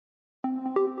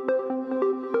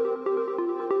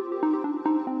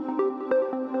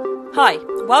Hi,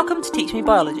 welcome to Teach Me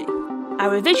Biology. A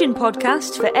revision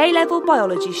podcast for A-level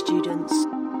biology students.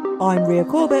 I'm Ria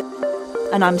Corbett.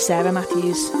 And I'm Sarah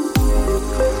Matthews.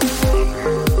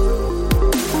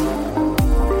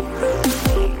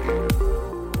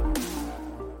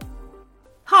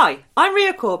 Hi, I'm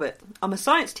Ria Corbett. I'm a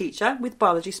science teacher with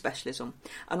biology specialism.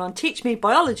 And on Teach Me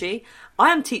Biology, I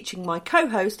am teaching my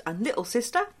co-host and little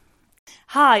sister...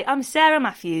 Hi, I'm Sarah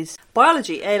Matthews.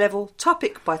 Biology A-level,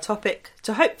 topic by topic,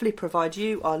 to hopefully provide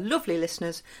you, our lovely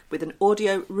listeners, with an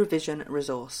audio revision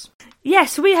resource.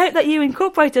 Yes, we hope that you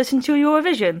incorporate us into your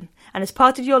revision and as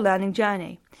part of your learning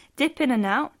journey. Dip in and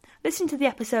out, listen to the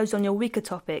episodes on your weaker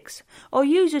topics, or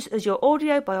use us as your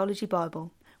audio biology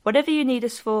Bible. Whatever you need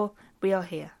us for, we are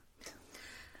here.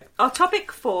 Our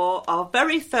topic for our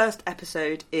very first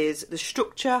episode is the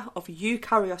structure of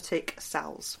eukaryotic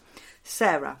cells.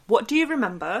 Sarah, what do you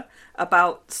remember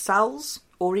about cells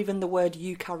or even the word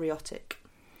eukaryotic?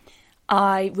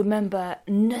 I remember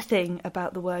nothing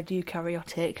about the word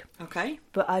eukaryotic. Okay.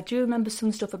 But I do remember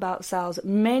some stuff about cells,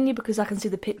 mainly because I can see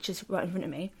the pictures right in front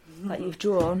of me that you've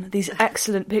drawn, these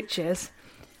excellent pictures.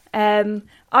 I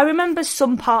remember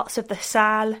some parts of the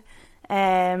cell,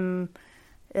 the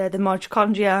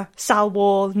mitochondria, cell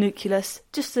wall, nucleus,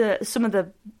 just some of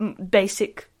the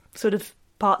basic sort of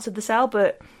parts of the cell,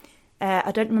 but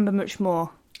I don't remember much more.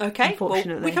 Okay,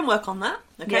 unfortunately. Well, we can work on that.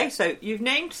 Okay, yeah. So you've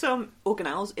named some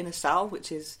organelles in a cell,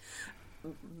 which is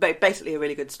basically a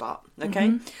really good start.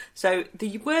 Okay, So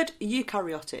the word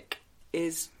eukaryotic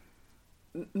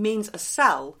means a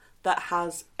cell that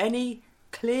has any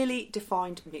clearly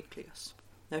defined nucleus.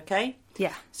 Okay.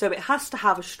 Yeah. So it has to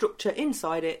have a structure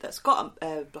inside it that's got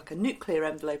like a nuclear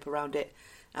envelope around it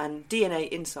and DNA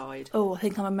inside. Oh, I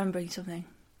think I'm remembering something.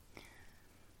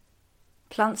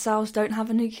 Plant cells don't have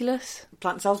a nucleus?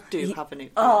 Plant cells do have a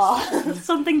nucleus. Oh,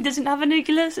 something doesn't have a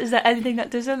nucleus? Is there anything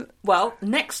that doesn't? Well,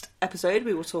 next episode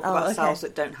we will talk about okay. cells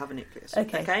that don't have a nucleus.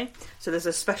 Okay. So there's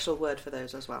a special word for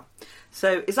those as well.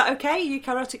 So is that okay?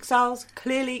 Eukaryotic cells,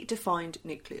 clearly defined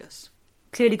nucleus.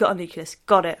 Clearly got a nucleus.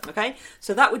 Got it. Okay.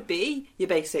 So that would be your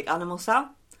basic animal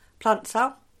cell, plant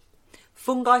cell,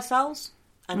 fungi cells,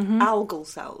 and algal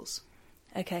cells.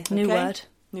 Okay. New word.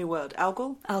 New word.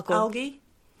 Algal. Algal.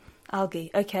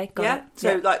 Algae. Okay. Got it.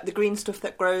 So like the green stuff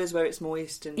that grows where it's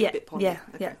moist and a bit pondy. Yeah.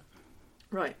 Okay. Yeah.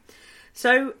 Right.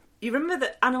 So you remember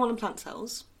that animal and plant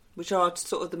cells, which are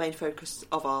sort of the main focus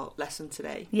of our lesson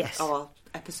today. Yes. Of our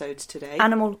episodes today.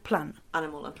 Animal, plant.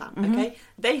 Animal and plant. Okay.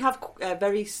 They have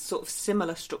very sort of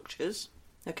similar structures.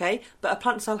 Okay. But a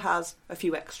plant cell has a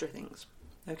few extra things.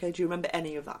 Okay. Do you remember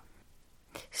any of that?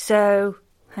 So,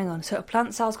 hang on. So a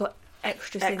plant cell's got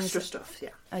extra things. Extra stuff.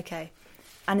 Yeah. Okay.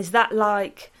 And is that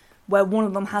like where one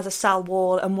of them has a cell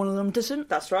wall and one of them doesn't?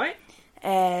 That's right.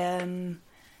 And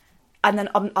then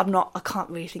I can't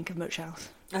really think of much else.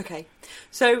 Okay.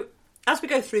 So as we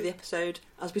go through the episode,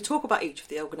 as we talk about each of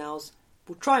the organelles,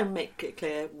 we'll try and make it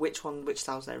clear which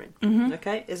cells they're in.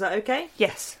 Okay. Is that okay?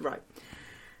 Yes. Right.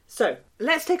 So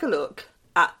let's take a look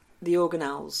at the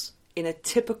organelles in a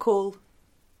typical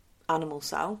animal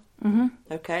cell.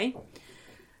 Okay.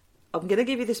 I'm going to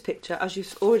give you this picture, as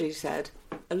you've already said,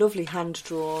 a lovely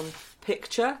hand-drawn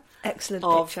picture. Excellent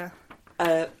picture.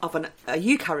 Of a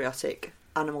eukaryotic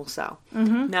animal cell.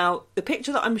 Now, the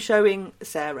picture that I'm showing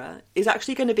Sarah is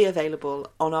actually going to be available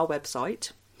on our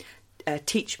website,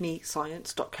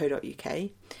 teachmescience.co.uk.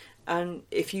 And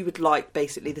if you would like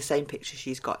basically the same picture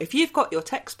she's got, if you've got your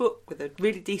textbook with a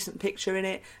really decent picture in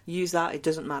it, use that, it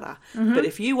doesn't matter. But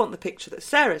if you want the picture that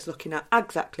Sarah's looking at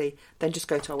exactly, then just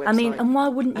go to our website. I mean, and why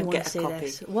wouldn't you want to see copy.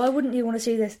 this? Why wouldn't you want to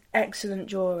see this excellent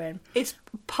drawing? It's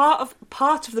part of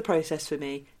the process for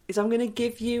me is I'm going to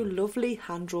give you lovely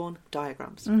hand-drawn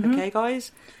diagrams. Okay,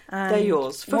 guys? And they're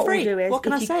yours for free. What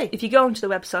can I say? If you go onto the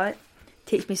website,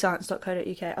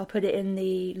 teachmescience.co.uk, I'll put it in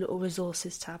the little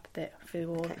resources tab bit for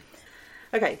you all.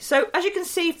 Okay, so as you can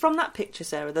see from that picture,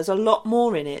 Sarah, there's a lot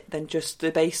more in it than just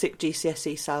the basic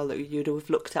GCSE cell that you'd have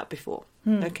looked at before.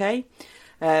 Okay?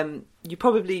 You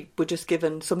probably were just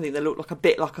given something that looked like a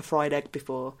bit like a fried egg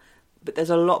before, but there's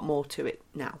a lot more to it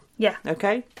now. Yeah.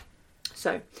 Okay?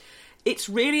 So, it's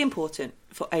really important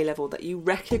for A-level that you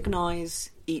recognise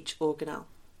each organelle.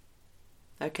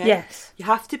 Okay? Yes. You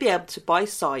have to be able to, by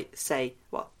sight, say,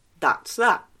 well, that's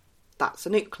that. That's a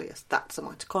nucleus, that's a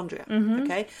mitochondria,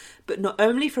 okay? But not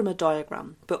only from a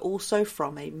diagram, but also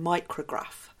from a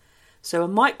micrograph. So a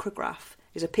micrograph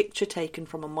is a picture taken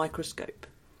from a microscope,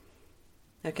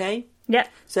 okay? Yeah.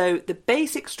 So the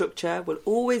basic structure will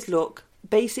always look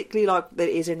basically like it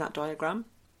is in that diagram,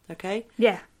 okay?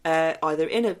 Yeah. either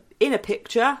in a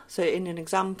picture, so in an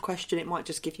exam question it might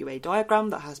just give you a diagram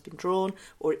that has been drawn,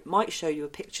 or it might show you a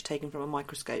picture taken from a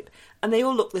microscope, and they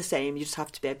all look the same. You just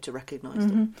have to be able to recognise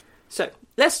them. So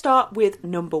let's start with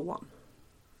number 1.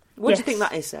 What do you think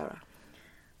that is, Sarah?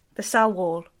 The cell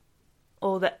wall,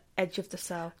 or the edge of the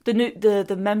cell,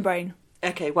 the membrane.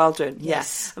 Okay, well done.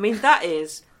 Yes. I mean, that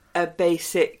is a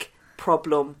basic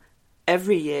problem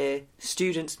every year.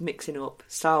 Students mixing up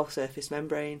cell surface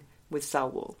membrane with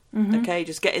cell wall. Okay,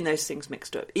 just getting those things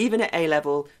mixed up. Even at A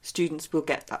level, students will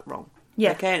get that wrong.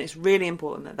 Yeah. Okay, and it's really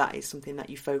important that that is something that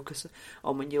you focus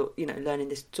on when you're, learning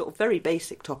this sort of very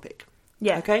basic topic.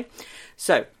 Yeah. Okay,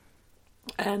 so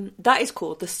that is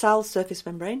called the cell surface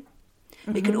membrane.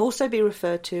 It can also be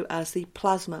referred to as the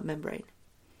plasma membrane.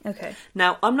 Okay.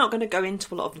 Now, I'm not going to go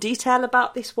into a lot of detail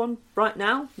about this one right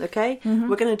now, okay?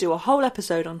 We're going to do a whole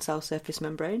episode on cell surface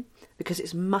membrane because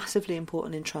it's massively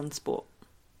important in transport.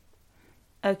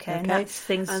 Okay, and that's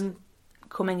things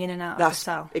coming in and out of the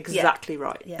cell. That's exactly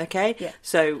right, Yeah. okay? Yeah.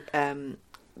 So,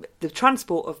 the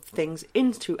transport of things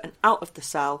into and out of the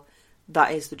cell,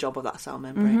 that is the job of that cell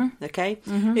membrane, okay?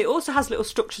 It also has little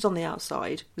structures on the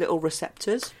outside, little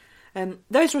receptors.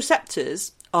 Those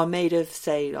receptors are made of,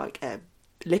 say, like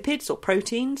lipids or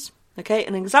proteins. Okay,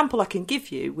 an example I can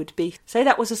give you would be, say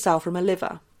that was a cell from a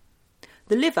liver.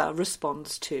 The liver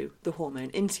responds to the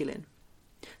hormone insulin.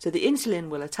 So the insulin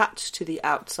will attach to the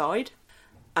outside,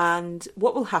 and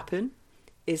what will happen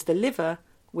is the liver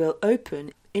will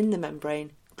open in the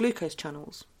membrane glucose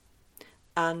channels,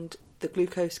 and the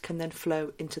glucose can then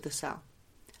flow into the cell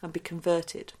and be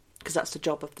converted, because that's the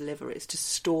job of the liver, is to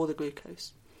store the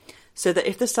glucose. So that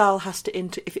if the cell has to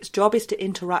if its job is to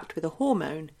interact with a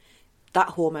hormone, that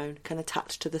hormone can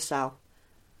attach to the cell,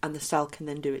 and the cell can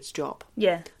then do its job.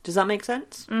 Yeah. Does that make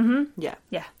sense? Yeah.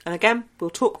 Yeah. And again, we'll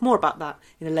talk more about that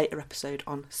in a later episode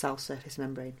on cell surface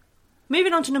membrane.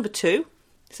 Moving on to number 2.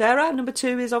 Sarah, number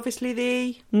 2 is obviously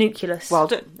the nucleus. Well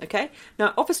done. Okay.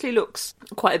 Now, obviously looks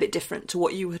quite a bit different to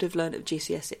what you would have learned at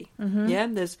GCSE. Yeah,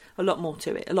 there's a lot more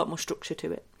to it, a lot more structure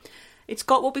to it. It's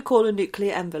got what we call a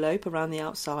nuclear envelope around the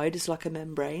outside. It's like a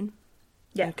membrane.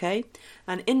 Yeah. Okay.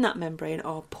 And in that membrane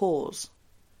are pores,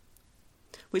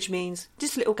 which means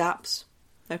just little gaps.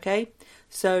 Okay.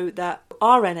 So that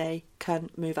RNA can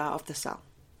move out of the cell.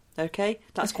 Okay.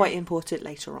 That's quite important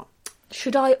later on.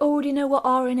 Should I already know what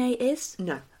RNA is?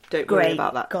 No, don't worry Great,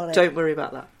 about that. got it. Don't worry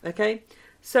about that. Okay.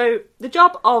 So the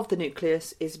job of the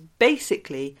nucleus is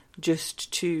basically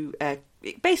just to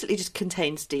it basically just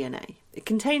contains DNA. It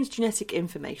contains genetic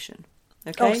information.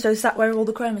 Okay. Oh, so is that where all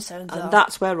the chromosomes are? And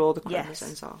that's where all the Yes.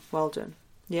 chromosomes are. Well done.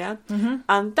 Yeah.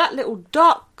 And that little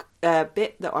dark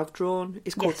bit that I've drawn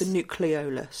is called Yes. the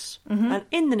nucleolus. And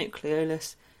in the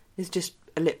nucleolus is just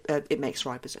it makes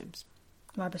ribosomes.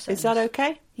 Ribosomes. Is that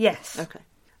okay? Yes. Okay.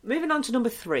 Moving on to number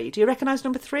 3. Do you recognise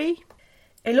number 3?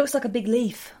 It looks like a big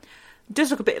leaf. It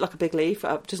does look a bit like a big leaf.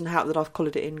 It doesn't help that I've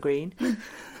coloured it in green.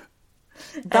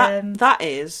 That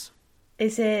is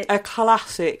it a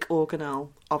classic organelle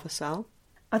of a cell.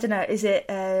 I don't know, is it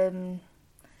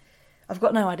I've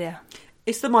got no idea.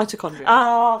 It's the mitochondria.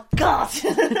 Oh God.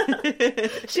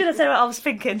 Should have said what I was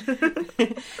thinking.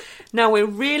 Now we're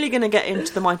really going to get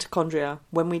into the mitochondria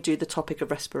when we do the topic of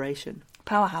respiration.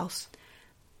 Powerhouse.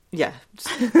 Yeah.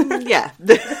 Yeah.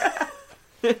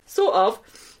 Sort of.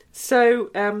 So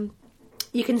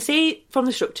you can see from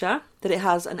the structure that it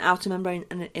has an outer membrane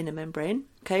and an inner membrane.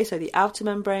 Okay, so the outer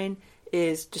membrane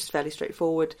is just fairly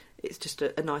straightforward. It's just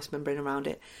a nice membrane around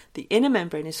it. The inner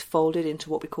membrane is folded into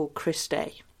what we call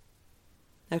cristae.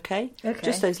 Okay?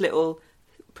 Just those little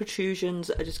protrusions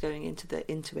that are just going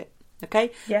into it.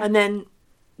 Okay? Yeah. And then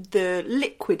the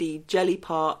liquidy jelly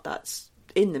part that's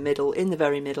in the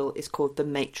very middle, is called the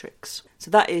matrix. So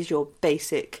that is your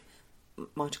basic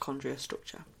mitochondria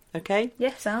structure. Okay?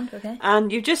 Yeah, sound okay.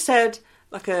 And you just said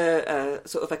like a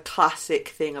sort of a classic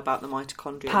thing about the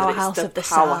mitochondria. Powerhouse that of the it's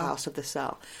the cell. powerhouse of the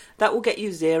cell. That will get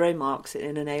you 0 marks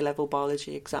in an A-level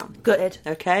biology exam. Good.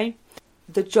 Okay?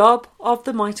 The job of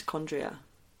the mitochondria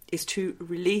is to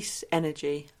release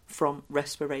energy from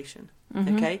respiration.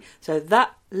 Okay? So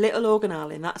that little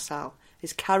organelle in that cell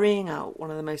is carrying out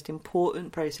one of the most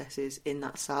important processes in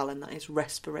that cell, and that is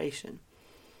respiration.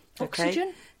 Okay?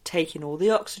 Oxygen? Taking all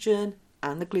the oxygen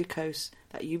and the glucose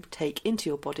that you take into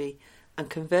your body and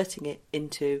converting it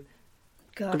into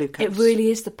glucose. It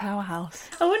really is the powerhouse.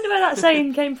 I wonder where that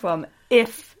saying came from.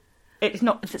 If it's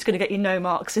going to get you no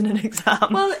marks in an exam.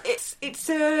 Well,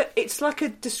 it's like a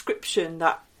description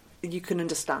that you can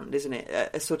understand, isn't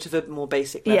it? A sort of a more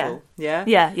basic level. Yeah.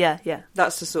 Yeah.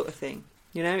 That's the sort of thing.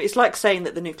 You know, it's like saying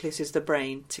that the nucleus is the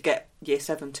brain to get year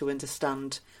 7 to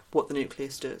understand what the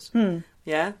nucleus does.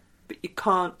 Yeah? But you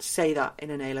can't say that in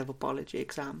an A-level biology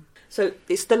exam. So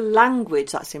it's the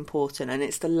language that's important, and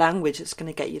it's the language that's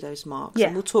going to get you those marks. Yeah.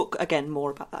 And we'll talk again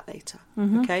more about that later.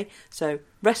 Okay? So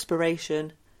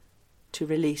respiration to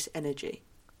release energy.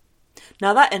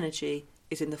 Now that energy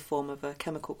is in the form of a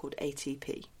chemical called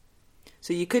ATP.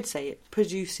 So you could say it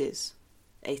produces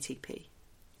ATP.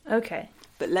 Okay.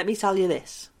 But let me tell you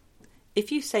this.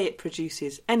 If you say it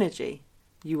produces energy,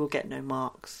 you will get no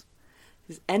marks.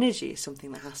 Because energy is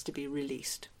something that has to be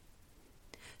released.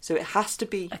 So it has to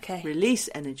be release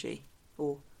energy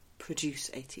or produce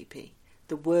ATP.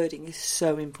 The wording is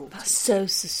so important. That's so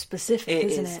specific,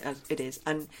 isn't it? It is.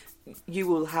 And you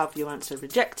will have your answer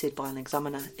rejected by an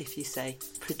examiner if you say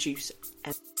produce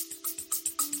energy.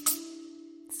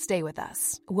 Stay with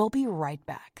us. We'll be right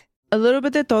back. A Little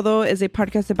Bit de Todo is a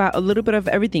podcast about a little bit of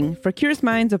everything for curious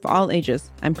minds of all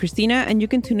ages. I'm Christina, and you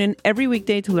can tune in every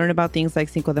weekday to learn about things like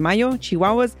Cinco de Mayo,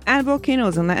 Chihuahuas, and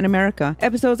volcanoes in Latin America.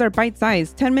 Episodes are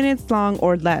bite-sized, 10 minutes long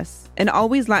or less, and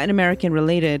always Latin American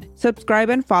related. Subscribe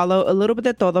and follow A Little Bit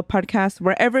de Todo podcast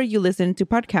wherever you listen to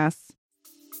podcasts.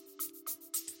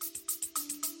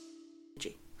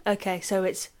 Okay, so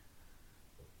it's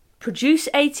produce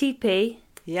ATP.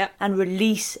 Yep. And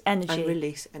release energy. And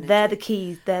release energy. They're the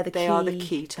keys. They are the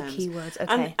key terms. The key words.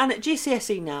 Okay. And at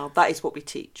GCSE now, that is what we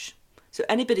teach. So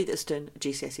anybody that's done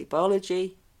GCSE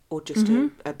biology or just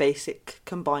a basic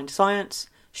combined science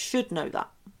should know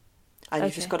that. And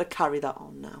you've just got to carry that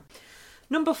on now.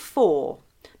 Number 4.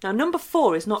 Now, number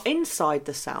 4 is not inside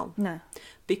the cell. No.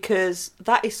 Because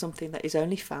that is something that is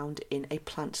only found in a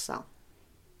plant cell.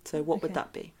 So what would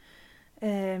that be?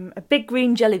 A big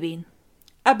green jelly bean.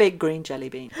 A big green jelly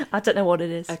bean. I don't know what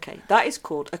it is. Okay, that is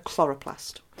called a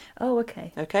chloroplast. Oh,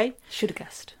 okay. Okay? Should have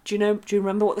guessed. Do you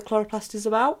remember what the chloroplast is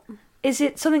about? Is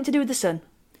it something to do with the sun?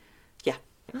 Yeah.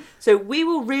 So we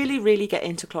will really, really get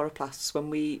into chloroplasts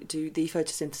when we do the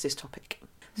photosynthesis topic.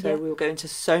 So we'll go into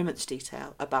so much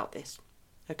detail about this.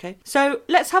 Okay? So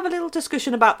let's have a little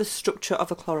discussion about the structure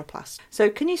of a chloroplast. So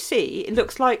can you see, it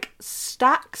looks like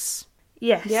stacks?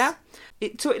 Yes. Yeah?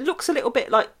 So it looks a little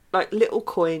bit like little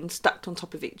coins stacked on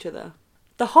top of each other.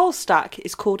 The whole stack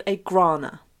is called a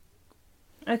grana.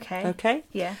 Okay. Okay?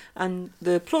 Yeah. And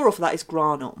the plural for that is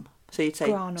granum. So you'd say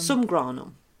Granum. some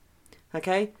granum.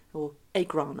 Okay? Or a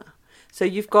grana. So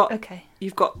you've got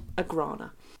a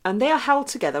grana. And they are held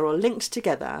together or linked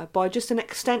together by just an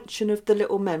extension of the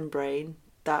little membrane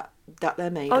that they're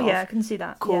made of. Oh yeah, I can see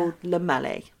that. Called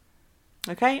lamellae.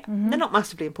 Okay? They're not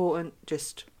massively important,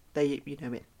 just you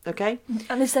know it. Okay?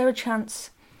 And is there a chance,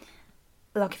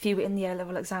 like if you were in the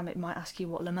A-level exam, it might ask you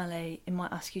what lamellae, it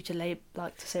might ask you to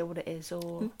say what it is,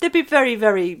 or... They'd be very,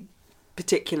 very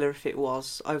particular if it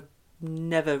was. I've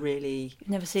never really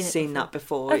seen that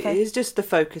before. Okay. It's just the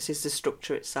focus is the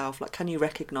structure itself. Like, can you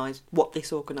recognise what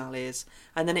this organelle is?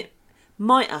 And then it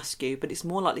might ask you, but it's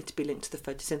more likely to be linked to the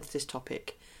photosynthesis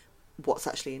topic, what's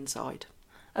actually inside.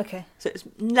 Okay. So it's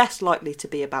less likely to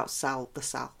be about the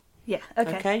cell. Yeah,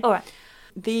 okay. All right.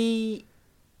 The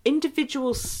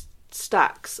individual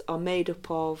stacks are made up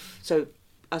of, so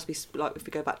as if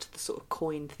we go back to the sort of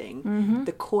coin thing,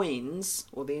 the coins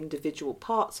or the individual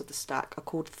parts of the stack are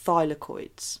called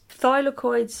thylakoids.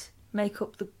 Thylakoids make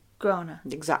up the grana.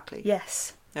 Exactly.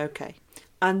 Yes. Okay.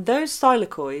 And those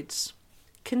thylakoids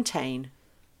contain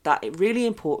that really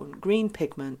important green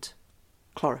pigment,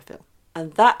 chlorophyll.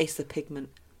 And that is the pigment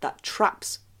that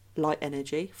traps light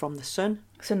energy from the sun.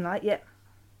 Sunlight, yeah.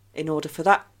 In order for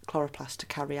that chloroplast to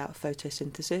carry out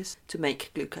photosynthesis to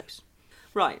make glucose.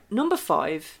 Right, number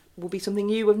 5 will be something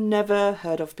you have never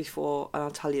heard of before, and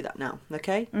I'll tell you that now,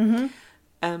 okay?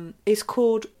 It's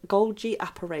called Golgi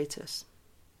apparatus.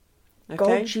 Okay?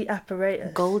 Golgi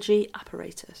apparatus. Golgi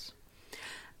apparatus.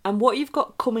 And what you've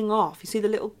got coming off, you see the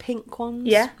little pink ones?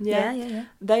 Yeah.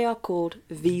 They are called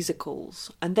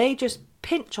vesicles, and they just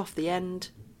pinch off the end,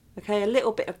 okay? A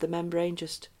little bit of the membrane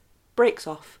just breaks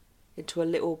off into a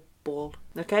little ball,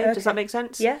 okay? Does that make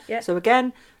sense? Yeah. So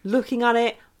again, looking at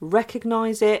it,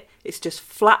 recognise it, it's just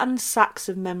flattened sacs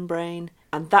of membrane,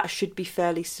 and that should be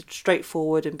fairly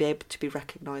straightforward and be able to be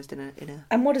recognised in a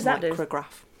and what does that do?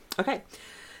 Micrograph. Okay,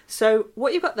 so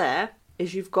what you've got there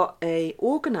is you've got a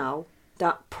organelle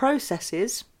that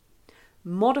processes,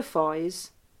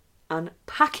 modifies, and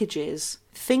packages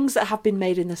things that have been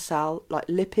made in the cell, like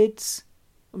lipids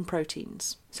and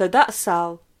proteins. So that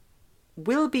cell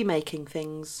will be making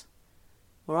things,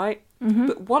 all right?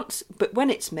 But when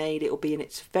it's made, it'll be in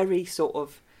its very sort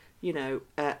of,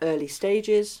 early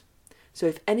stages. So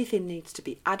if anything needs to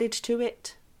be added to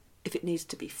it, if it needs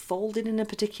to be folded in a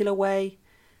particular way,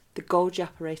 the Golgi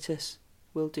apparatus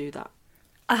will do that.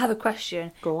 I have a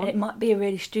question. Go on. And it might be a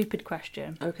really stupid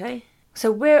question. Okay.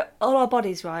 So all our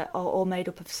bodies, right, are all made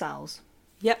up of cells.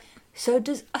 Yep. So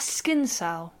does a skin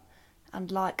cell and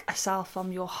like a cell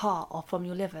from your heart or from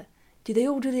your liver, do they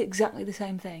all do exactly the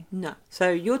same thing? No.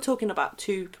 So you're talking about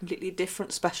two completely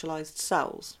different specialised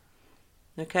cells.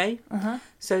 Okay? Uh-huh.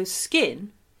 So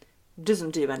skin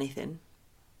doesn't do anything.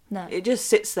 No. It just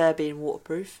sits there being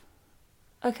waterproof,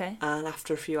 Okay. and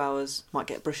after a few hours might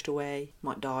get brushed away,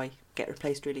 might die, get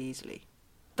replaced really easily.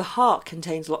 The heart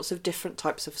contains lots of different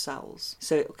types of cells.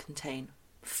 So it will contain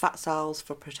fat cells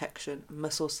for protection,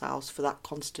 muscle cells for that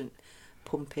constant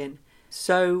pumping.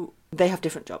 So they have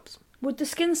different jobs. Would the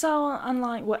skin cell and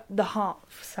like what the heart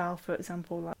cell, for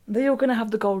example, like they're all going to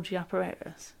have the Golgi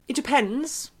apparatus? It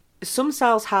depends. Some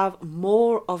cells have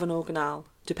more of an organelle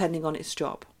depending on its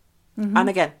job. Mm-hmm. And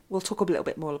again, we'll talk a little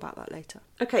bit more about that later.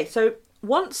 Okay, so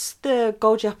once the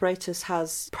Golgi apparatus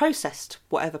has processed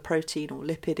whatever protein or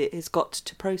lipid it has got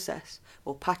to process,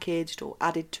 or packaged, or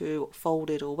added to, or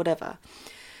folded, or whatever,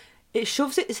 it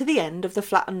shoves it to the end of the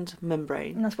flattened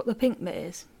membrane And that's what the pink bit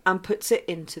is. and puts it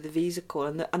into the vesicle,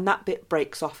 and that bit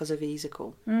breaks off as a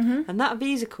vesicle. Mm-hmm. And that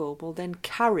vesicle will then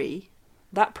carry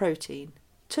that protein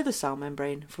to the cell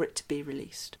membrane for it to be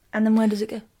released, And then where does it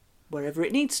go? wherever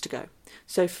it needs to go.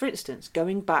 So, for instance,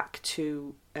 going back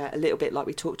to a little bit like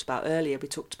we talked about earlier, we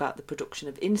talked about the production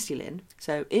of insulin.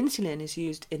 So, insulin is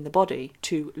used in the body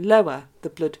to lower the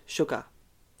blood sugar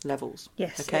levels.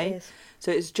 Yes, okay? it is.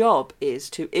 So, its job is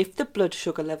to, if the blood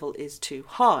sugar level is too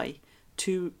high,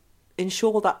 to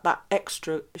ensure that that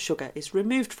extra sugar is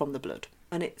removed from the blood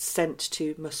and it's sent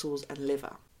to muscles and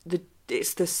liver.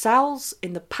 It's the cells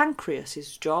in the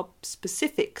pancreas's job,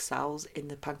 specific cells in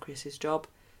the pancreas's job,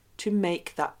 to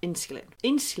make that insulin.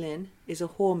 Insulin is a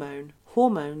hormone.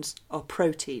 Hormones are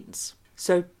proteins.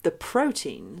 So the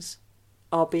proteins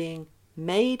are being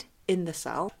made in the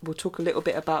cell. We'll talk a little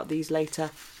bit about these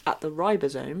later at the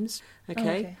ribosomes.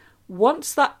 Okay.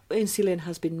 Once that insulin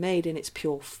has been made in its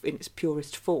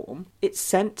purest form, it's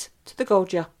sent to the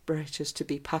Golgi apparatus to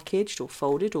be packaged or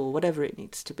folded or whatever it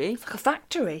needs to be. It's like a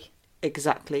factory.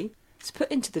 Exactly. It's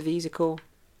put into the vesicle,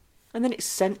 and then it's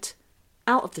sent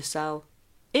out of the cell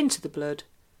into the blood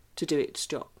to do its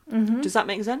job. Mm-hmm. Does that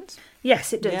make sense?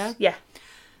 Yes, it does. Yeah.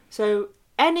 So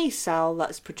any cell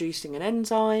that's producing an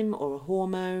enzyme or a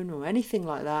hormone or anything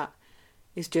like that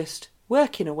is just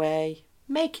working away,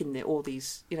 making all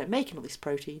these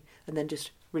protein, and then just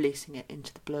releasing it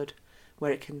into the blood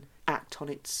where it can act on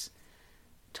its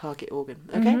target organ,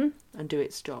 okay, and do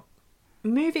its job.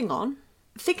 Moving on,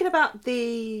 thinking about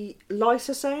the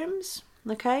lysosomes,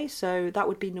 okay, so that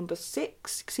would be number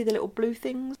 6. See the little blue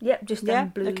things? Yep, just Yeah,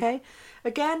 blue. okay.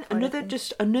 Again,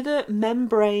 things. another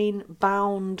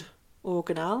membrane-bound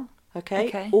organelle, okay?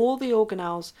 Okay. All the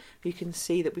organelles you can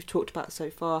see that we've talked about so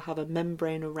far have a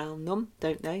membrane around them,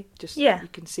 don't they? Yeah. You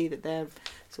can see that they're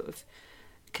sort of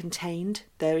contained,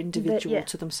 they're individual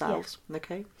to themselves,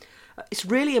 okay? It's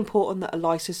really important that a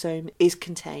lysosome is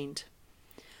contained,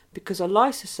 because a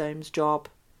lysosome's job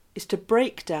is to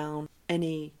break down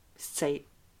any, say,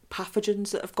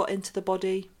 pathogens that have got into the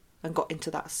body and got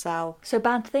into that cell. So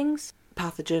bad things?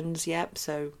 Pathogens, yep,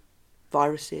 so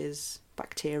viruses,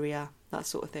 bacteria, that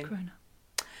sort of thing. Corona.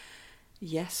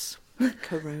 Yes,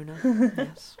 corona,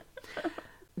 yes.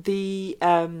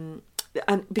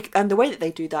 And the way that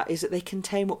they do that is that they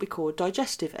contain what we call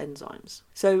digestive enzymes.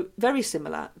 So very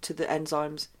similar to the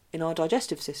enzymes in our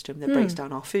digestive system that breaks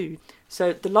down our food.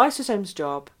 So the lysosome's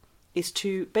job is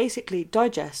to basically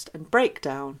digest and break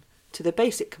down to the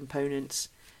basic components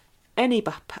any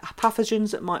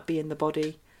pathogens that might be in the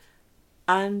body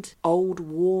and old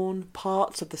worn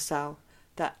parts of the cell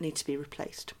that need to be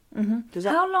replaced. Mm-hmm.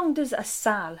 How long does a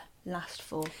cell last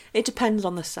for? It depends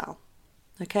on the cell.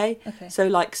 Okay? Okay. So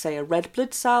like, say, a red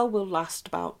blood cell will last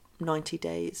about 90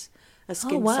 days. A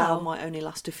skin cell might only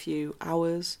last a few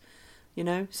hours. You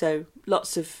know, so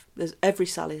every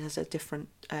cell has a different.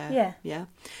 Yeah.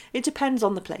 It depends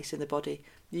on the place in the body.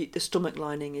 The stomach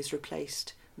lining is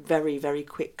replaced very, very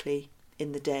quickly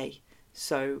in the day.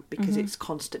 So because it's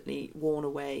constantly worn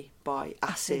away by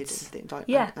acid and things like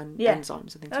and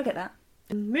enzymes and things. I get that.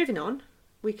 And moving on,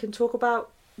 we can talk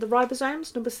about the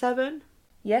ribosomes, number 7.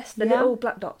 Yes, the little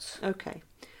black dots. Okay.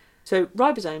 So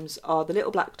ribosomes are the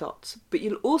little black dots, but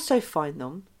you'll also find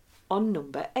them on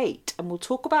number 8, and we'll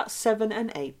talk about 7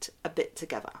 and 8 a bit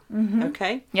together.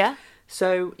 Okay? Yeah.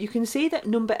 So you can see that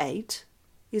number 8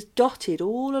 is dotted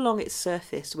all along its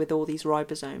surface with all these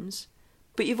ribosomes,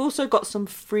 but you've also got some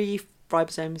free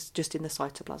ribosomes just in the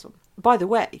cytoplasm. By the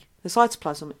way, the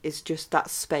cytoplasm is just that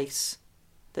space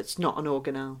that's not an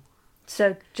organelle.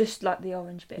 So just like the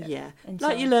orange bit. Yeah, inside.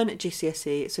 like you learn at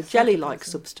GCSE, it's a jelly-like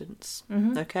substance.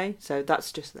 Okay, so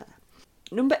that's just there.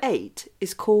 Number 8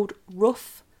 is called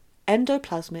rough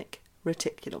endoplasmic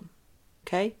reticulum.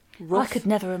 Okay, I could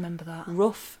never remember that.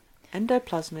 rough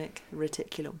endoplasmic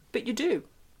reticulum, but you do.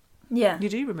 Yeah. You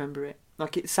do remember it.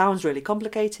 Like, it sounds really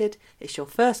complicated. It's your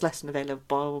first lesson of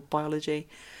A-level biology,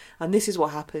 and this is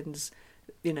what happens.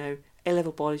 You know,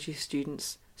 A-level biology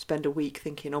students spend a week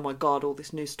thinking, oh my god, all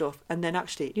this new stuff, and then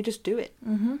actually you just do it.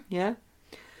 Yeah.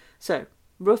 So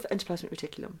rough endoplasmic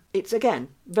reticulum. It's, again,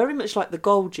 very much like the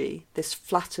Golgi, this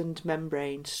flattened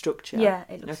membrane structure. Yeah,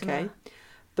 it looks okay. similar.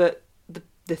 But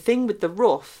the thing with the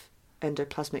rough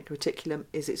endoplasmic reticulum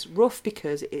is it's rough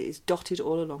because it is dotted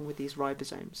all along with these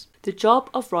ribosomes. The job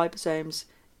of ribosomes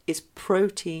is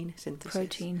protein synthesis.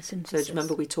 Protein So synthesis. do you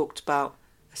remember we talked about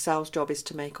a cell's job is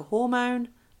to make a hormone,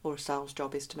 or a cell's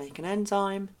job is to make an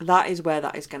enzyme? That is where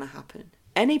that is going to happen.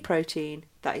 Any protein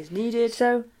that is needed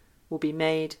So will be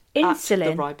made insulin,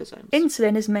 at the ribosomes.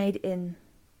 Insulin is made in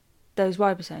those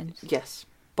ribosomes. Yes,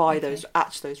 by Okay. those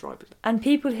ribosomes. And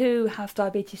people who have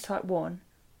diabetes type 1,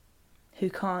 who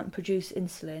can't produce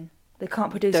insulin, they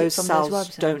can't produce Those it from cells those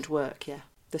ribosomes. don't work, yeah.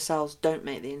 The cells don't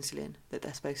make the insulin that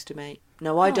they're supposed to make.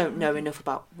 Now, I don't know enough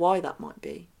about why that might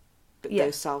be, but Yeah.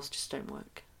 those cells just don't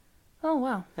work. Oh,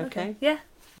 wow. Okay. Yeah.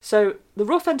 So the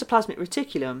rough endoplasmic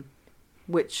reticulum,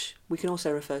 which we can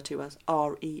also refer to as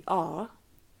RER,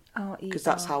 because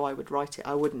that's how I would write it.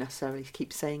 I wouldn't necessarily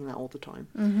keep saying that all the time.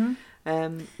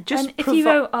 Just And if you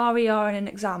wrote RER in an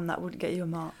exam, that wouldn't get you a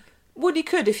mark. well, you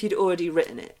could if you'd already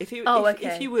written it. If you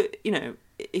were, you know,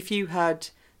 if you had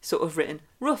sort of written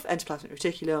rough endoplasmic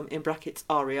reticulum in brackets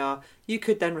RER, you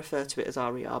could then refer to it as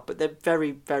RER. But they're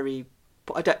very, very.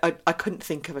 I couldn't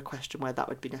think of a question where that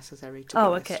would be necessary. To be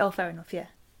honest. Okay. Oh, fair enough. Yeah.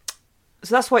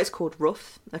 So that's why it's called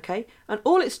rough, okay? And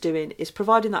all it's doing is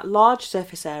providing that large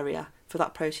surface area for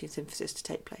that protein synthesis to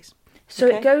take place. So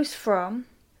Okay. it goes from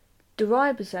the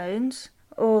ribosomes,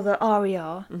 or the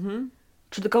RER,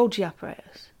 to the Golgi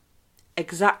apparatus,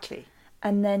 Exactly.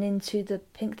 and then into the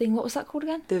pink thing. What was that called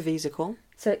again? The vesicle.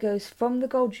 So it goes from the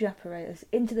Golgi apparatus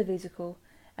into the vesicle,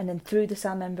 and then through the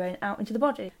cell membrane out into the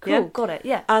body. Cool, Yeah. got it,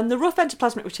 yeah. And the rough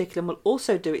endoplasmic reticulum will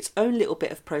also do its own little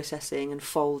bit of processing and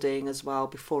folding as well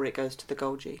before it goes to the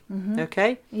Golgi.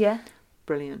 Okay? Yeah.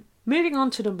 Brilliant. Moving on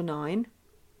to number 9.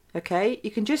 Okay, you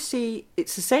can just see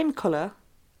it's the same colour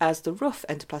as the rough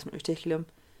endoplasmic reticulum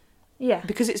Yeah.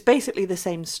 because it's basically the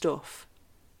same stuff.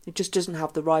 It just doesn't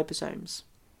have the ribosomes.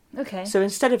 Okay. So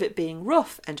instead of it being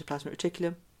rough endoplasmic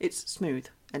reticulum, it's smooth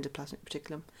endoplasmic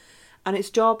reticulum. And its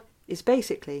job is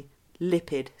basically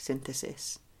lipid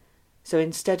synthesis. So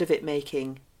instead of it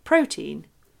making protein,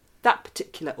 that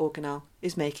particular organelle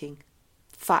is making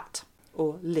fat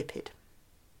or lipid.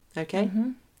 Okay?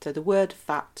 So the word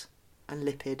fat and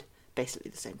lipid,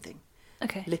 basically the same thing.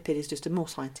 Okay. Lipid is just a more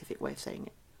scientific way of saying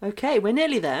it. Okay, we're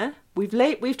nearly there.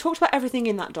 We've talked about everything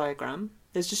in that diagram.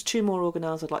 There's just 2 more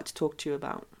organelles I'd like to talk to you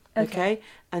about. Okay?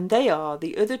 And they are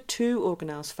the other 2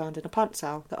 organelles found in a plant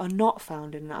cell that are not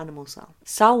found in an animal cell.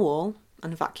 Cell wall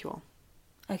and vacuole.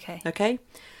 Okay. Okay?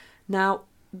 Now,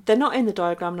 they're not in the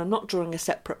diagram, and I'm not drawing a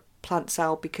separate plant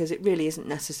cell because it really isn't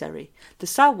necessary. The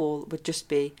cell wall would just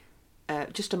be,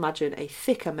 just imagine a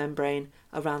thicker membrane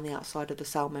around the outside of the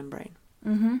cell membrane.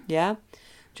 Yeah?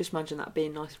 Just imagine that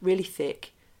being nice, really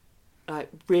thick, like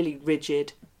really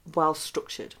rigid, well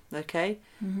structured. Okay?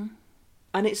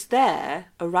 And it's there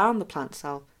around the plant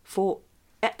cell for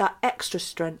that extra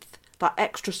strength, that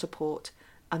extra support,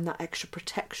 and that extra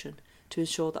protection to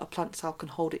ensure that a plant cell can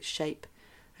hold its shape.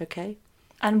 Okay?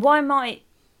 And why might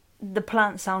the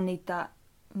plant cell need that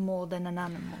more than an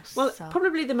animal Well, cell?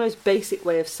 probably the most basic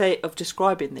way of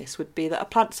describing this would be that a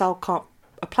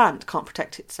plant can't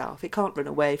protect itself. It can't run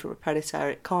away from a predator.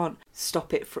 It can't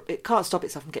stop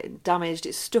itself from getting damaged.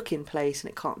 It's stuck in place and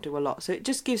it can't do a lot. So it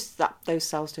just gives those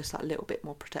cells just that little bit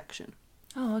more protection.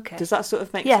 Oh, okay. Does that sort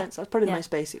of make Yeah. sense? That's probably the Yeah.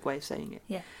 most basic way of saying it.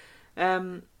 Yeah.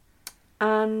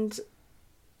 And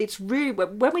it's really,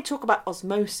 when we talk about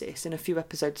osmosis in a few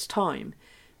episodes' time,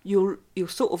 you'll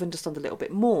sort of understand a little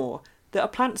bit more that a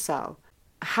plant cell,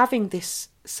 having this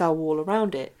cell wall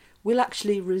around it, will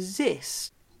actually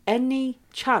resist any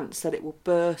chance that it will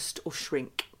burst or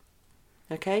shrink.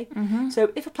 Okay?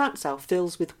 So if a plant cell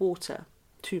fills with water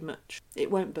too much,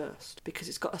 it won't burst because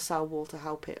it's got a cell wall to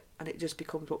help it, and it just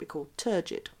becomes what we call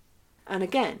turgid. And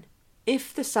again,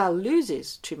 if the cell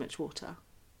loses too much water,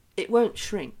 it won't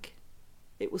shrink.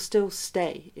 It will still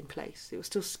stay in place. It will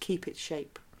still keep its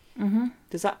shape.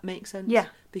 Does that make sense? Yeah.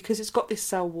 Because it's got this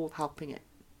cell wall helping it.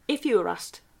 If you were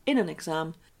asked in an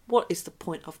exam, what is the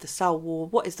point of the cell wall?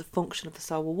 What is the function of the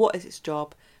cell wall? What is its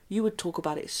job? you would talk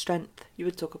about its strength, you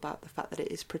would talk about the fact that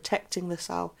it is protecting the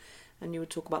cell, and you would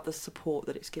talk about the support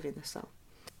that it's giving the cell.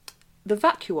 The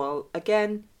vacuole,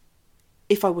 again,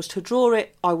 if I was to draw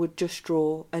it, I would just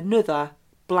draw another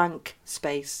blank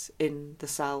space in the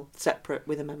cell, separate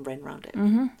with a membrane around it.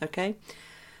 Okay?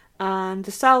 And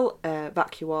the cell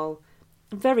vacuole,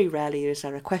 very rarely is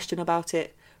there a question about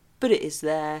it, but it is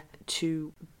there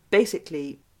to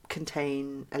basically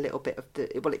contain a little bit of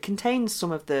it contains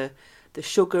some of the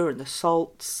sugar and the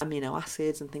salts, amino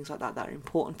acids and things like that are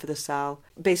important for the cell.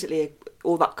 Basically,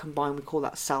 all that combined, we call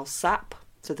that cell sap.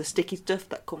 So the sticky stuff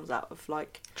that comes out of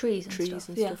like trees and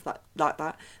stuff like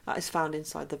that is found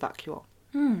inside the vacuole.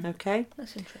 Okay,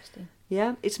 that's interesting.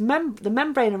 Yeah, it's the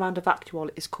membrane around a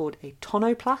vacuole is called a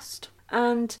tonoplast,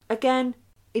 and again,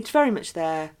 it's very much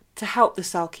there to help the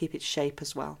cell keep its shape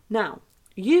as well. Now,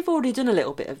 you've already done a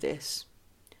little bit of this.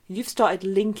 You've started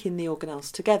linking the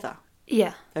organelles together.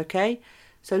 Yeah. Okay,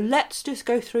 so let's just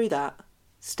go through that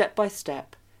step by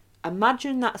step.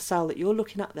 Imagine that cell that you're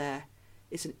looking at there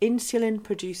is an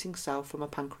insulin-producing cell from a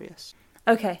pancreas.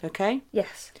 Okay. Okay?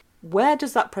 Yes. Where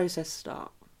does that process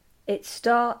start? It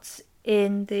starts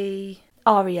in the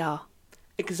RER.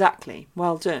 Exactly.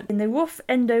 Well done. In the rough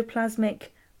endoplasmic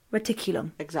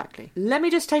reticulum. Exactly. Let me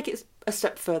just take it a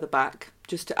step further back,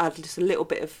 just to add just a little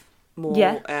bit of more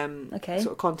sort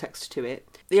of context to it.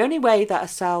 The only way that a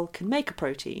cell can make a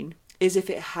protein is if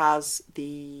it has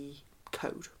the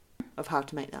code of how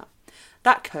to make that.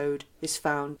 That code is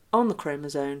found on the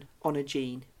chromosome on a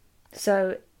gene.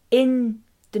 So in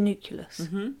the nucleus.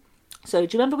 Mm-hmm. So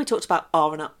do you remember we talked about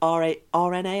RNA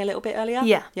a little bit earlier?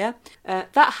 Yeah. Yeah.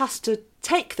 That has to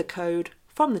take the code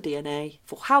from the DNA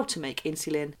for how to make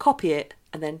insulin, copy it,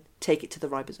 and then take it to the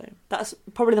ribosome. That's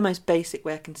probably the most basic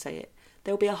way I can say it.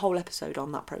 There will be a whole episode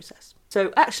on that process.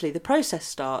 So actually the process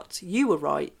starts, you were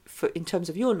right, in terms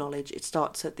of your knowledge, it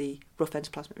starts at the rough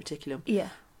endoplasmic reticulum. Yeah.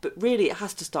 But really it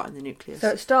has to start in the nucleus. So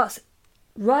it starts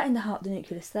right in the heart of the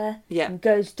nucleus there. Yeah. And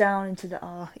goes down into the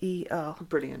RER.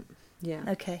 Brilliant. Yeah.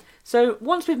 Okay. So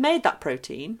once we've made that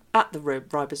protein at the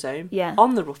ribosome,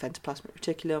 on the rough endoplasmic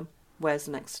reticulum, where's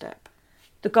the next step?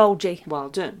 The Golgi. Well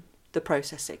done. The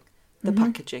processing. The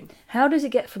packaging. How does it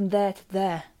get from there to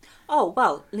there? Oh,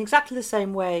 well, in exactly the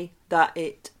same way that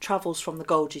it travels from the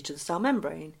Golgi to the cell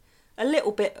membrane, a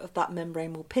little bit of that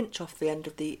membrane will pinch off the end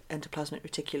of the endoplasmic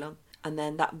reticulum and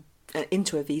then that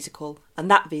into a vesicle, and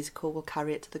that vesicle will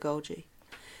carry it to the Golgi.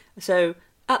 So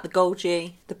at the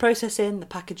Golgi, the processing, the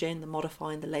packaging, the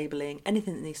modifying, the labelling,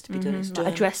 anything that needs to be done is done.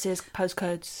 Like addresses,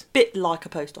 postcodes. Bit like a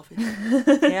post office.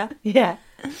 Yeah? Yeah.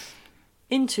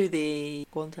 Into the...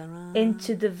 Go on, down.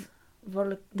 Into the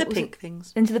pink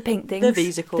things. Into the pink things. The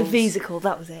vesicles. The vesicle,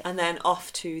 that was it. And then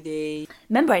off to the...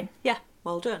 membrane. Yeah,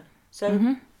 well done.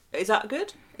 So, is that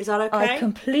good? Is that okay? I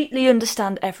completely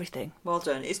understand everything. Well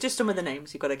done. It's just some of the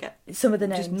names you've got to get. Some of the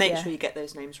names, just make sure you get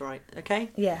those names right,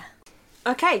 okay? Yeah.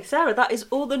 Okay, Sarah, that is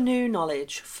all the new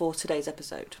knowledge for today's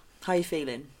episode. How are you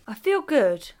feeling? I feel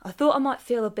good. I thought I might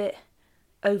feel a bit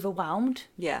overwhelmed.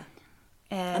 Yeah.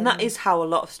 And that is how a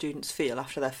lot of students feel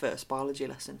after their first biology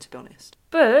lesson, to be honest.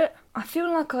 But I feel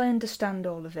like I understand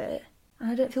all of it, and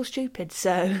I don't feel stupid,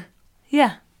 so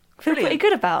yeah, I feel pretty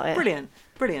good about it.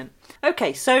 Brilliant.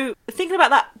 Okay, so thinking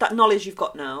about that knowledge you've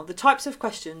got now, the types of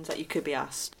questions that you could be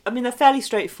asked, I mean, they're fairly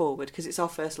straightforward because it's our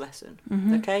first lesson,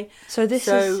 okay?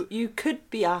 So you could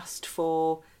be asked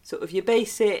for sort of your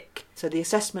basic, so the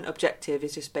assessment objective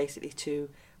is just basically to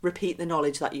repeat the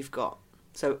knowledge that you've got.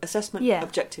 So assessment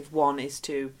objective 1 is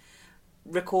to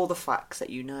recall the facts that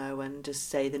you know and just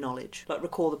say the knowledge. Like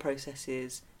recall the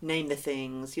processes, name the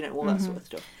things, all that sort of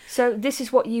stuff. So this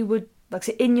is what you would, like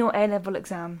say, in your A-level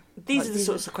exam. These are the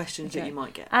sorts of questions that you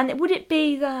might get. And would it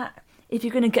be that if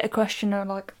you're going to get a question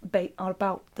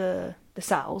about the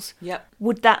cells,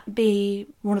 would that be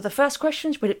one of the first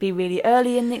questions? Would it be really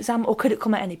early in the exam, or could it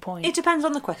come at any point? It depends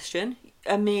on the question.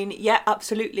 I mean, yeah,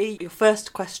 absolutely. Your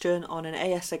first question on an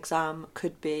AS exam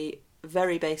could be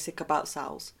very basic about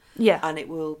cells. Yeah. And it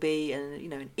will be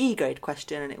an E grade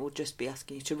question, and it will just be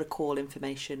asking you to recall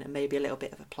information and maybe a little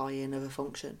bit of applying of a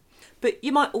function. But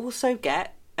you might also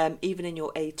get, even in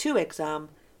your A2 exam,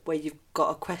 where you've got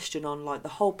a question on like the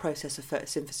whole process of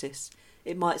photosynthesis,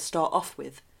 it might start off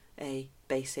with a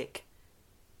basic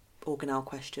organelle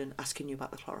question asking you about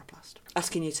the chloroplast,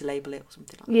 asking you to label it or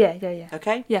something like that. Yeah.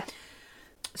 Okay? Yeah.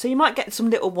 So you might get some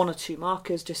little 1 or 2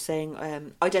 markers just saying,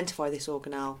 identify this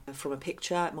organelle from a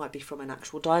picture. It might be from an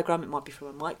actual diagram. It might be from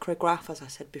a micrograph, as I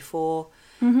said before.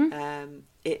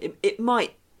 It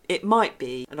might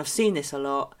be, and I've seen this a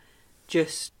lot,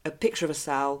 just a picture of a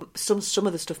cell. Some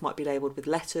of the stuff might be labelled with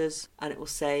letters, and it will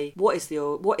say what is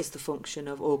the function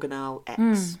of organelle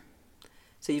X.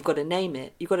 So you've got to name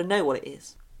it. You've got to know what it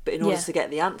is. But in order to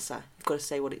get the answer, you've got to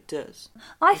say what it does.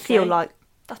 I feel like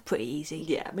that's pretty easy.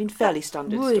 Yeah, I mean, fairly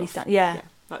standard really stuff. Yeah.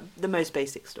 Like the most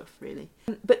basic stuff, really.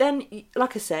 But then,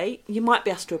 like I say, you might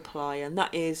be asked to apply, and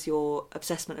that is your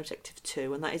assessment objective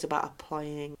 2, and that is about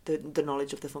applying the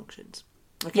knowledge of the functions.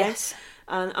 Okay? Yes.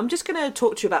 And I'm just going to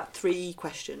talk to you about 3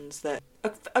 questions that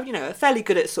are fairly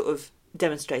good at sort of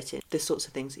demonstrating the sorts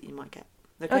of things that you might get.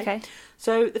 Okay.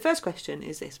 So the first question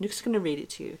is this. I'm just going to read it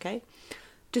to you, okay?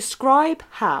 Describe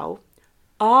how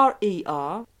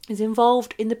RER is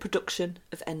involved in the production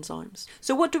of enzymes.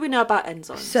 So what do we know about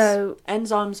enzymes? So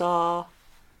enzymes are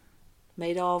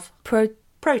made of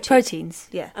proteins,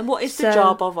 yeah. And what is the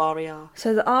job of RER?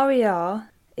 So the RER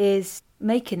is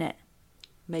making it.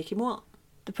 Making what?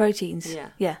 The proteins.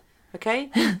 Yeah.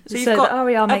 Okay? So you've So got the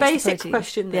RER a makes basic the protein,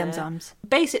 question the there. enzymes.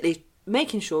 Basically,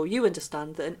 making sure you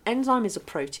understand that an enzyme is a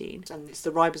protein, and it's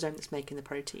the ribosome that's making the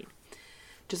protein.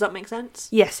 Does that make sense?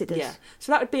 Yes, it does. Yeah.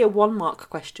 So that would be a 1-mark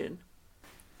question.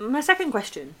 My second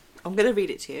question, I'm going to read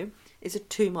it to you, is a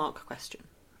 2-mark question.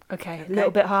 Okay, a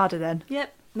little bit harder then.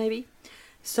 Yep, maybe.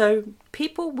 So,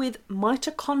 people with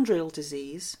mitochondrial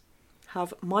disease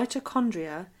have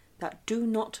mitochondria that do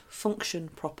not function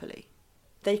properly.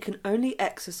 They can only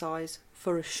exercise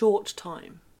for a short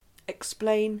time.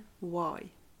 Explain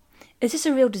why. Is this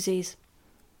a real disease?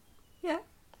 Yeah.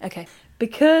 Okay.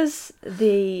 Because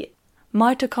the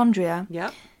mitochondria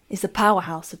Yeah. is the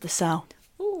powerhouse of the cell.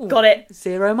 Ooh, Got it.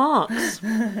 0 marks.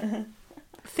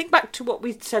 Think back to what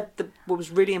we said what was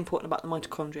really important about the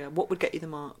mitochondria. What would get you the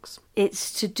marks?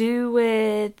 It's to do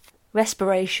with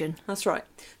respiration. That's right.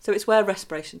 So it's where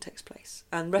respiration takes place.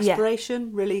 And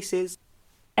respiration releases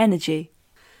Energy.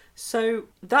 So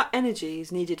that energy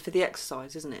is needed for the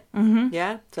exercise, isn't it? Mm-hmm.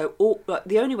 Yeah. So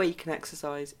the only way you can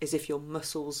exercise is if your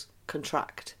muscles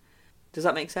contract. Does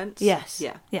that make sense? Yes.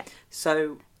 Yeah. Yeah.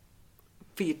 So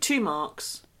for your 2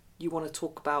 marks, you want to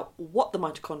talk about what the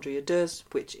mitochondria does,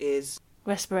 which is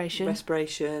Respiration.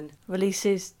 –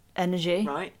 Releases energy.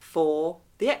 right, for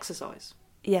the exercise.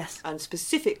 Yes. And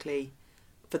specifically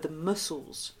for the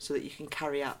muscles, so that you can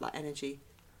carry out that energy,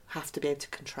 have to be able to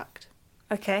contract.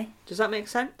 Okay. Does that make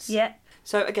sense? Yeah.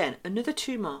 So again, another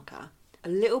 2-marker, a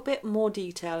little bit more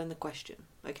detail in the question.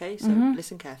 Okay, so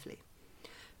listen carefully.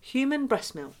 Human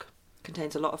breast milk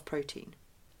contains a lot of protein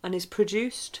and is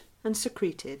produced and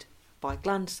secreted by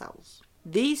gland cells.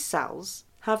 These cells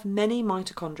have many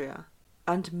mitochondria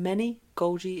and many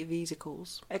Golgi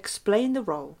vesicles. Explain the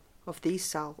role of these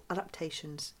cell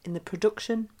adaptations in the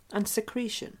production and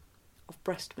secretion of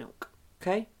breast milk.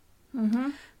 Okay? Mm-hmm.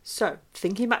 So,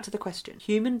 thinking back to the question,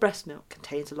 human breast milk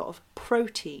contains a lot of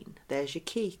protein. There's your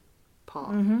key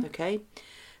part, okay?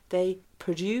 They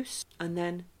produce and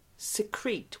then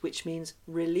secrete, which means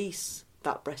release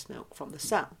that breast milk from the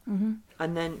cell. Mm-hmm.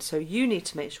 And then, so you need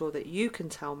to make sure that you can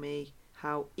tell me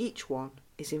how each one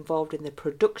is involved in the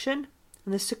production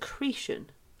and the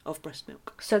secretion of breast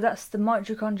milk. So that's the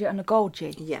mitochondria and the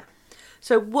Golgi. Yeah.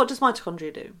 So what does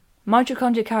mitochondria do?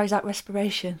 Mitochondria carries out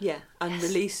respiration. Yeah, and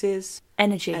releases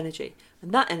Energy.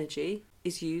 And that energy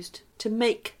is used to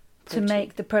make protein. To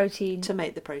make the protein. To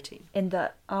make the protein. In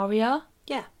the RER.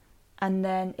 Yeah. And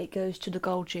then it goes to the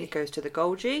Golgi. It goes to the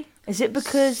Golgi. Is it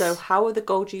because... So how are the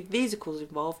Golgi vesicles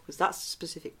involved? Because that's a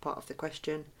specific part of the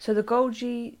question. So the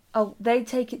Golgi... Oh, they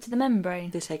take it to the membrane.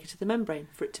 They take it to the membrane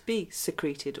for it to be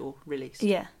secreted or released.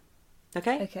 Yeah.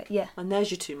 Okay? Okay, yeah. And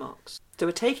there's your 2 marks. So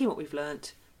we're taking what we've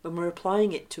learnt and we're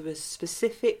applying it to a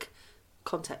specific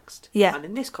context. Yeah. And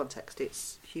in this context,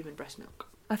 it's human breast milk.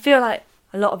 I feel like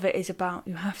a lot of it is about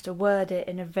you have to word it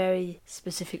in a very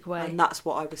specific way. And that's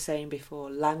what I was saying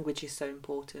before. Language is so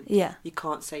important. Yeah. You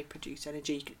can't say produce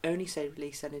energy. You can only say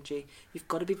release energy. You've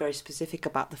got to be very specific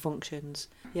about the functions.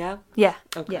 Yeah? Yeah.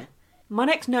 Okay. Yeah. My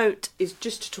next note is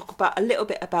just to talk about a little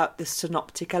bit about the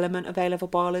synoptic element of A-level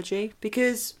biology,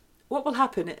 because what will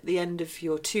happen at the end of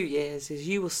your 2 years is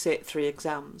you will sit 3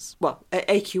 exams. Well, at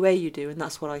AQA you do, and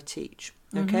that's what I teach.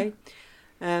 Okay?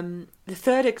 The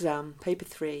 3rd exam, paper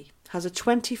 3, has a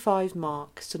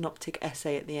 25-mark synoptic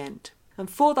essay at the end. And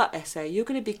for that essay, you're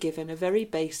going to be given a very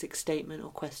basic statement or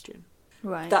question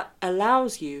Right. that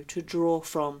allows you to draw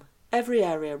from every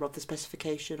area of the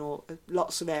specification or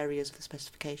lots of areas of the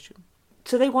specification.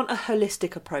 So they want a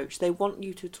holistic approach. They want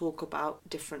you to talk about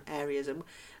different areas.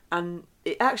 And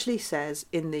it actually says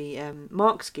in the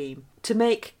mark scheme to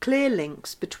make clear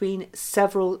links between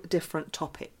several different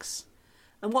topics.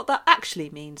 And what that actually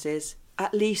means is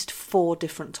at least 4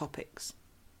 different topics.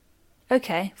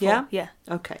 Okay. Yeah? Yeah.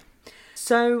 Okay.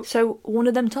 So So one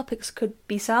of them topics could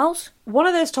be cells? one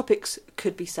of those topics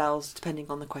could be cells, depending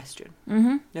on the question.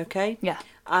 Mm-hmm. Okay? Yeah.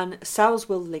 And cells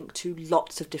will link to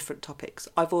lots of different topics.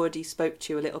 I've already spoke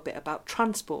to you a little bit about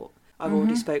transport. I've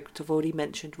already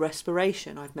mentioned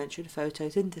respiration. I've mentioned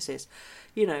photosynthesis.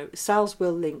 You know, cells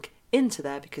will link into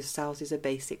there because cells is a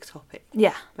basic topic.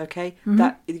 Yeah. Okay?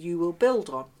 That you will build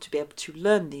on to be able to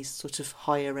learn these sort of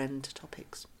higher end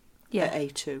topics. Yeah. At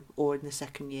A2 or in the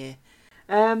second year.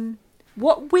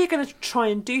 What we're going to try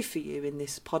and do for you in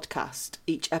this podcast,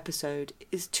 each episode,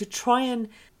 is to try and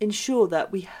ensure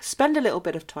that we spend a little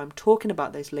bit of time talking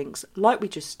about those links, like we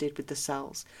just did with the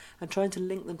cells, and trying to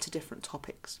link them to different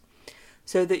topics,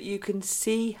 so that you can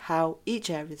see how each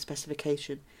area of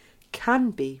specification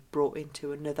can be brought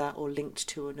into another or linked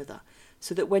to another,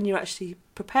 so that when you're actually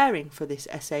preparing for this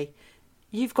essay,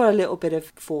 you've got a little bit of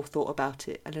forethought about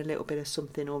it and a little bit of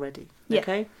something already. Yeah.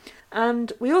 Okay?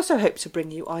 And we also hope to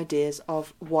bring you ideas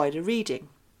of wider reading,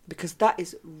 because that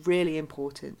is really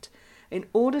important. In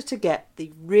order to get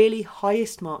the really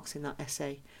highest marks in that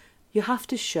essay, you have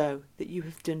to show that you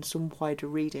have done some wider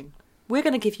reading. We're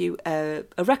going to give you a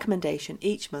recommendation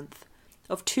each month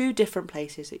of 2 different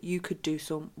places that you could do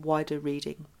some wider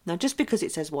reading. Now, just because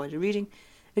it says wider reading,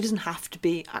 it doesn't have to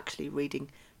be actually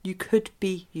reading. You could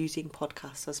be using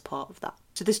podcasts as part of that.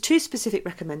 So there's 2 specific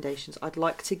recommendations I'd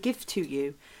like to give to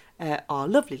you, our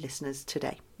lovely listeners,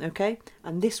 today. Okay?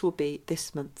 And this will be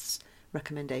this month's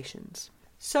recommendations.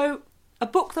 So a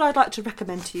book that I'd like to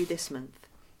recommend to you this month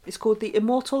is called The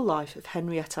Immortal Life of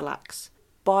Henrietta Lacks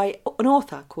by an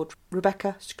author called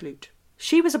Rebecca Skloot.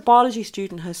 She was a biology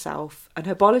student herself, and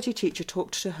her biology teacher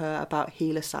talked to her about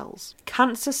HeLa cells,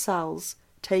 cancer cells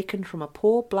taken from a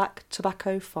poor black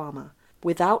tobacco farmer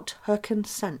without her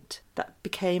consent, that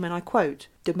became, and I quote,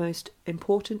 the most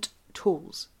important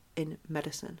tools in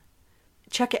medicine.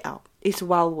 Check it out. It's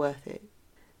well worth it.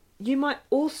 You might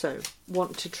also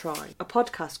want to try a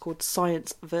podcast called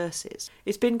Science Versus.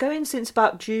 It's been going since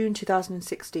about June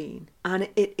 2016, and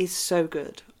it is so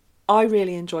good. I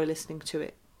really enjoy listening to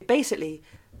it. It basically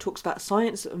talks about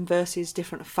science and versus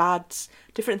different fads,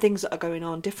 different things that are going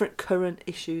on, different current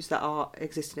issues that are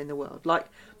existing in the world. Like,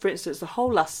 for instance, the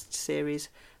whole last series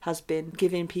has been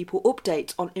giving people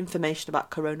updates on information about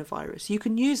coronavirus. You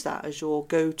can use that as your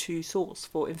go-to source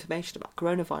for information about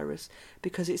coronavirus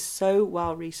because it's so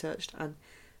well researched and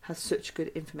has such good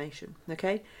information,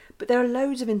 okay? But there are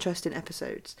loads of interesting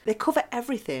episodes. They cover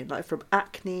everything, like from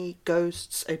acne,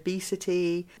 ghosts,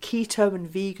 obesity, keto and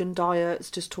vegan diets,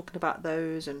 just talking about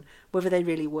those and whether they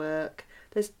really work.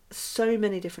 There's so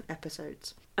many different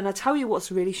episodes. And I tell you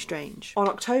what's really strange. On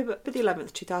October the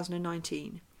 11th,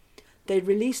 2019, they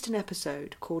released an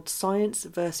episode called Science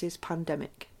versus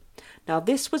Pandemic. Now,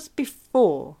 this was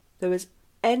before there was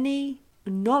any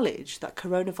knowledge that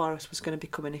coronavirus was going to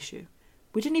become an issue.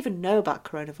 We didn't even know about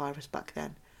coronavirus back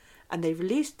then. And they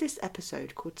released this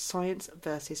episode called Science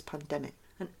versus Pandemic.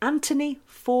 And Anthony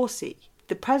Fauci,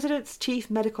 the president's chief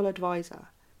medical advisor,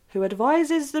 who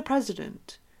advises the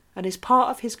president and is part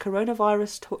of his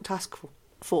coronavirus task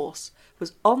force,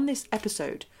 was on this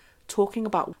episode talking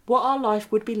about what our life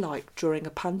would be like during a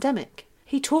pandemic.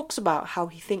 He talks about how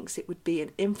he thinks it would be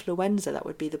an influenza that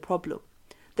would be the problem.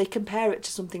 They compare it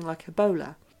to something like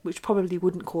Ebola, which probably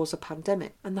wouldn't cause a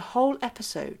pandemic. And the whole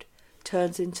episode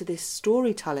turns into this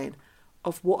storytelling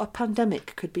of what a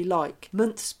pandemic could be like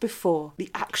months before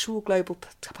the actual global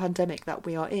pandemic that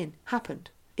we are in happened.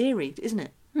 Eerie, isn't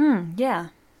it? Yeah.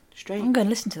 Strange. I'm going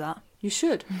to listen to that. You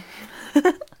should.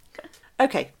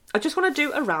 Okay, I just want to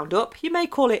do a roundup. You may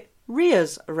call it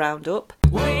Ria's roundup.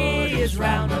 Ria's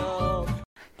roundup.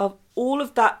 Of all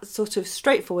of that sort of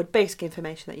straightforward basic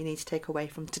information that you need to take away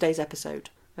from today's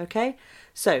episode. Okay?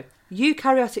 So,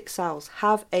 eukaryotic cells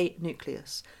have a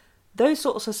nucleus. Those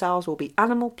sorts of cells will be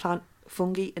animal, plant,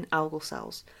 fungi and algal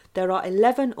cells. There are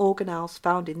 11 organelles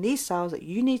found in these cells that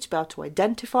you need to be able to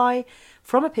identify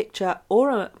from a picture or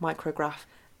a micrograph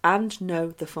and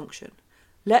know the function.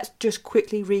 Let's just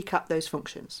quickly recap those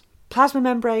functions. Plasma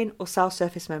membrane or cell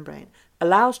surface membrane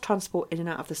allows transport in and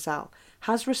out of the cell,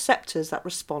 has receptors that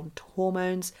respond to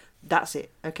hormones. That's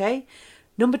it, okay?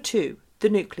 Number 2, the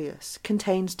nucleus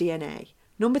contains DNA.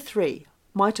 Number 3,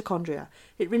 mitochondria.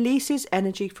 It releases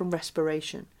energy from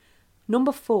respiration.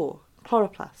 Number 4,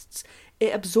 chloroplasts.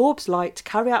 It absorbs light to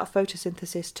carry out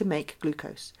photosynthesis to make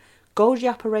glucose. Golgi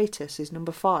apparatus is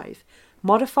number 5.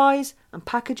 Modifies and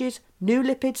packages new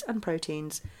lipids and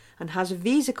proteins and has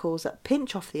vesicles that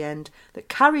pinch off the end that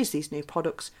carries these new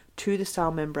products to the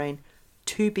cell membrane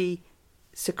to be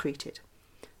secreted.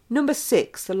 Number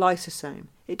 6, the lysosome.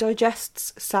 It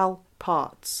digests cell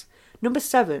parts. Number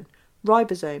 7,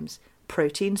 ribosomes.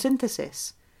 protein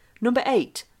synthesis. Number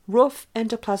 8, rough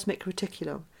endoplasmic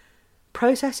reticulum.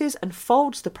 Processes and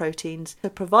folds the proteins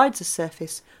that provides a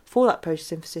surface for that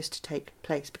photosynthesis to take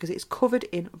place because it's covered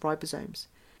in ribosomes.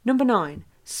 Number 9,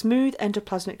 smooth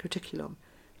endoplasmic reticulum.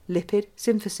 Lipid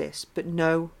synthesis, but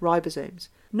no ribosomes.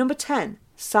 Number 10,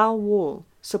 cell wall.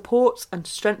 Supports and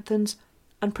strengthens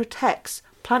and protects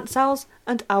plant cells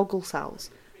and algal cells.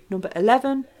 Number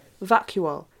 11,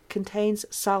 vacuole. Contains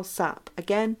cell sap.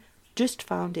 Again, just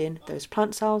found in those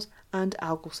plant cells and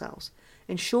algal cells.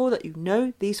 Ensure that you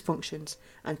know these functions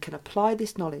and can apply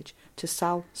this knowledge to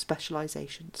cell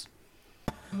specializations.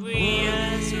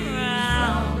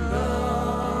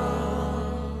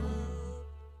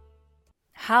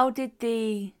 How did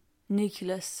the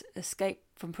nucleus escape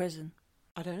from prison?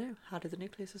 I don't know. How did the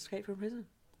nucleus escape from prison?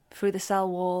 Through the cell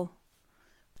wall.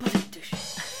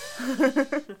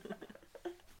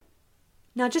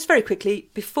 Now, just very quickly,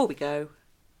 before we go,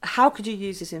 how could you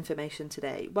use this information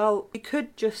today? Well, you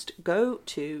could just go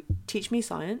to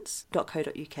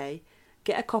teachmescience.co.uk,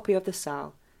 get a copy of the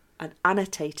cell and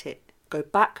annotate it. Go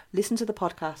back, listen to the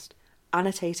podcast,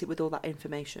 annotate it with all that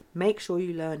information. Make sure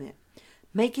you learn it.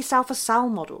 Make yourself a cell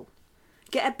model.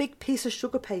 Get a big piece of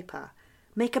sugar paper.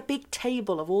 Make a big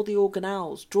table of all the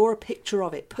organelles. Draw a picture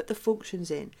of it. Put the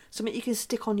functions in. Something you can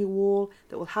stick on your wall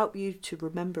that will help you to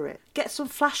remember it. Get some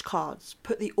flashcards.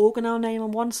 Put the organelle name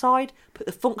on one side. Put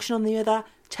the function on the other.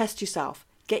 Test yourself.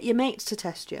 Get your mates to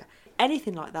test you.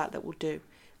 Anything like that will do.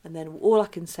 And then all I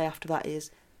can say after that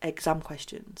is exam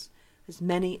questions. As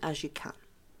many as you can.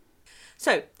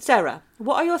 So, Sarah,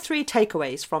 what are your 3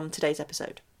 takeaways from today's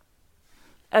episode?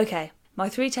 Okay, my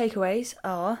 3 takeaways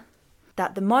are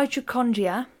that the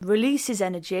mitochondria releases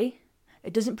energy.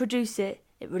 It doesn't produce it,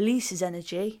 it releases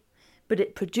energy, but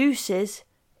it produces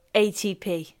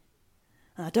ATP.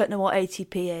 And I don't know what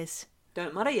ATP is.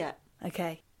 Don't matter yet.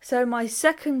 Okay, so my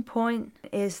second point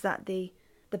is that the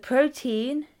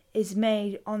protein is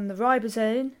made on the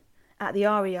ribosome at the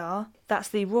RER. That's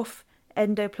the rough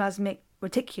endoplasmic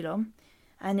reticulum.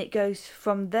 And it goes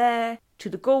from there to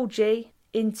the Golgi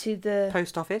into the...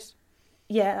 Post office.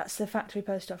 Yeah, that's the factory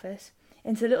post office.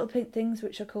 Into the little pink things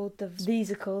which are called the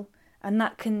vesicle. And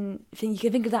that you can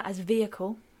think of that as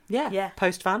vehicle. Yeah.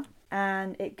 Post van.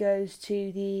 And it goes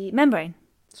to the membrane.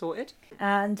 Sorted.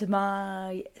 And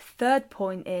my third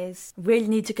point is really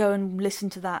need to go and listen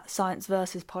to that Science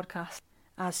Versus podcast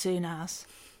as soon as.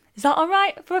 Is that all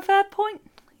right for a third point?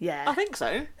 Yeah. I think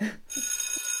so.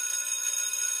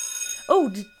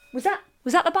 Oh, was that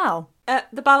the bell?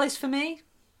 The bell is for me,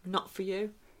 not for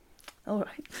you. All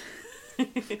right.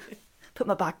 Put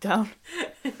my bag down.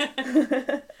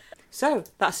 So,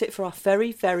 that's it for our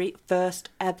very, very first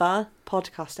ever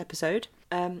podcast episode.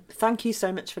 Thank you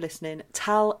so much for listening.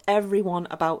 Tell everyone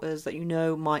about us that you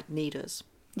know might need us.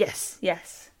 Yes,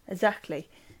 exactly.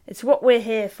 It's what we're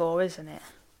here for, isn't it?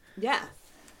 Yeah.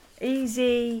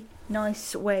 Easy,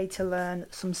 nice way to learn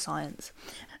some science.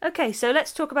 Okay, so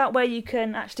let's talk about where you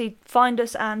can actually find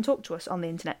us and talk to us on the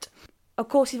internet. Of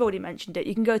course, you've already mentioned it.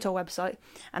 You can go to our website,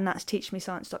 and that's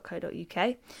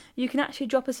teachmescience.co.uk. You can actually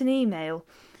drop us an email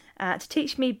at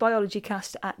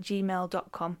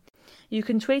teachmebiologycast@gmail.com. You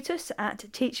can tweet us at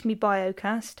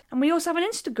teachmebiocast, and we also have an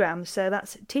Instagram, so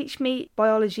that's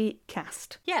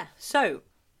teachmebiologycast. Yeah, so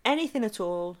anything at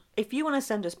all. If you want to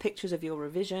send us pictures of your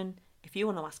revision, if you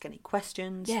want to ask any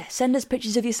questions. Yeah, send us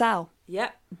pictures of your cell.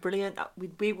 Yeah, brilliant.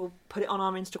 We will put it on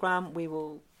our Instagram. We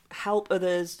will help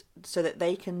others so that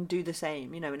they can do the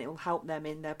same, and it will help them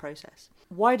in their process.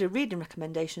 Wider reading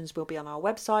recommendations will be on our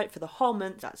website for the whole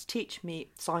month. That's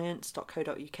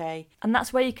teachmescience.co.uk. And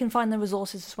that's where you can find the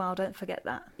resources as well, don't forget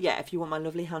that. Yeah, if you want my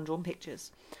lovely hand-drawn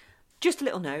pictures. Just a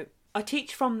little note, I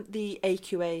teach from the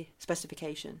AQA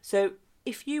specification. So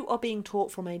if you are being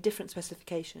taught from a different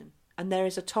specification and there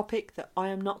is a topic that I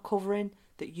am not covering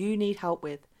that you need help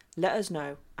with, let us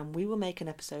know and we will make an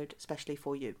episode especially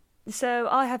for you. So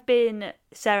I have been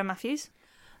Sarah Matthews.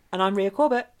 And I'm Ria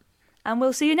Corbett. And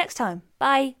we'll see you next time.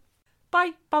 Bye.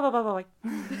 Bye. Bye.